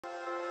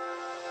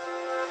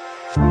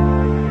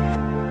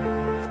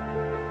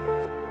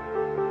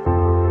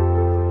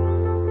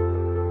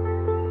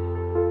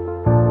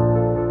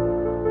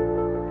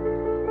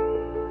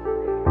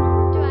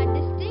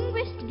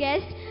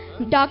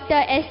Dr.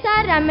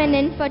 S.R.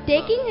 Ramanan for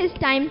taking his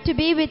time to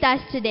be with us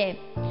today.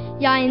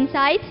 Your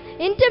insights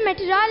into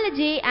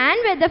meteorology and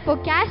weather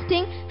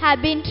forecasting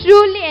have been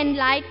truly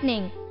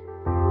enlightening.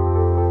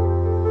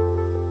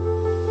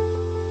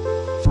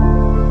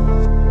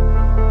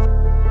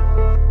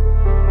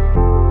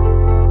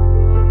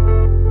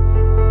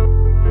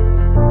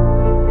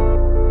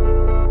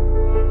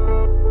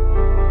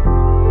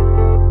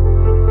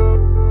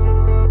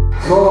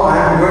 So I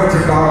am going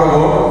to talk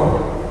about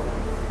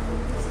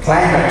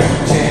climate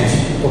change.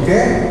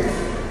 Okay?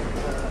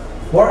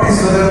 What is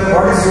weather?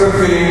 What is your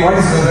feeling? What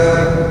is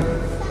weather?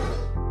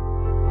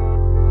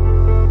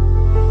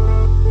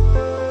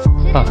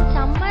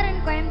 Summer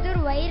in Coimbatore,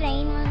 why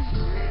rain?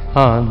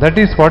 That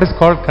is what is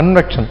called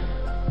convection.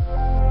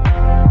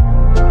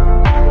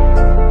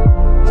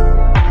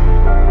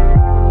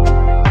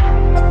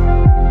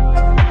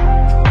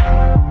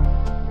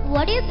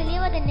 What do you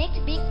believe are the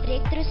next big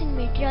breakthroughs in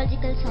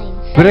meteorological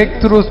science?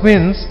 Breakthroughs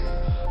means,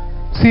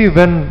 see,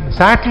 when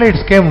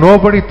satellites came,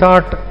 nobody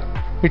thought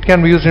it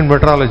can be used in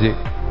meteorology.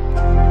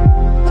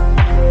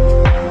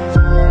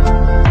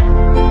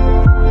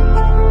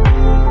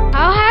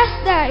 How has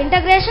the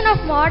integration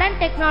of modern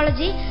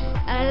technology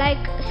like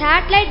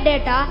satellite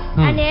data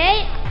and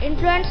AI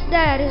influenced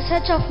the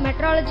research of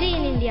meteorology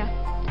in India?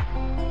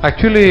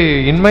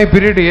 Actually, in my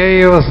period,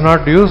 AI was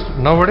not used.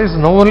 Nowadays,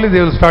 now only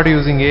they will start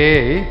using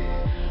AI.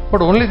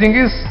 But only thing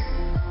is,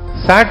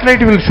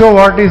 satellite will show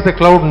what is the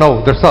cloud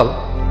now. That's all.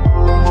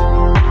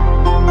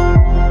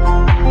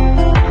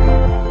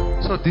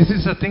 So this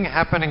is a thing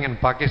happening in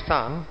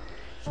Pakistan.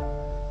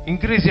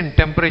 Increase in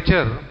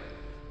temperature,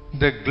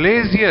 the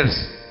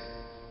glaciers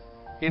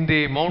in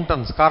the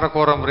mountains,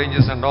 Karakoram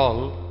ranges and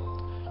all,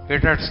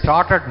 it had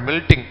started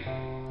melting.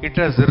 It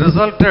has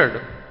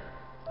resulted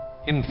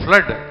in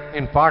flood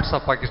in parts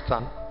of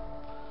Pakistan.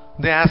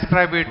 They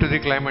ascribe it to the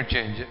climate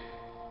change.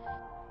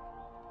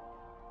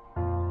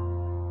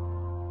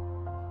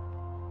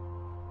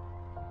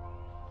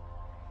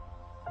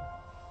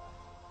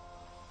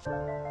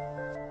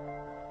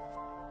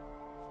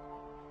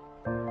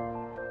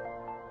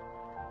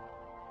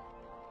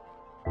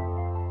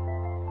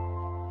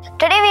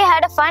 Today we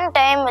had a fun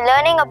time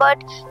learning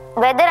about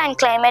weather and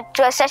climate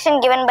through a session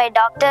given by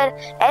Dr.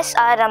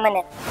 S.R.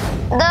 Ramanan.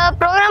 The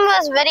program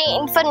was very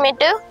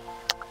informative.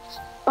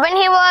 When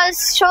he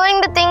was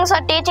showing the things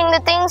or teaching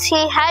the things,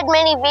 he had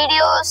many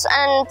videos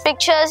and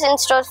pictures in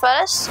store for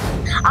us.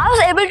 I was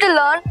able to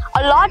learn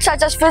a lot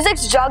such as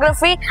physics,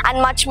 geography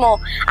and much more.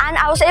 And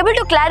I was able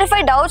to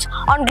clarify doubts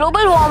on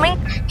global warming.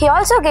 He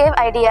also gave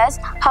ideas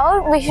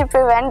how we should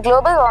prevent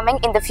global warming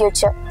in the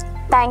future.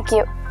 Thank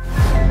you.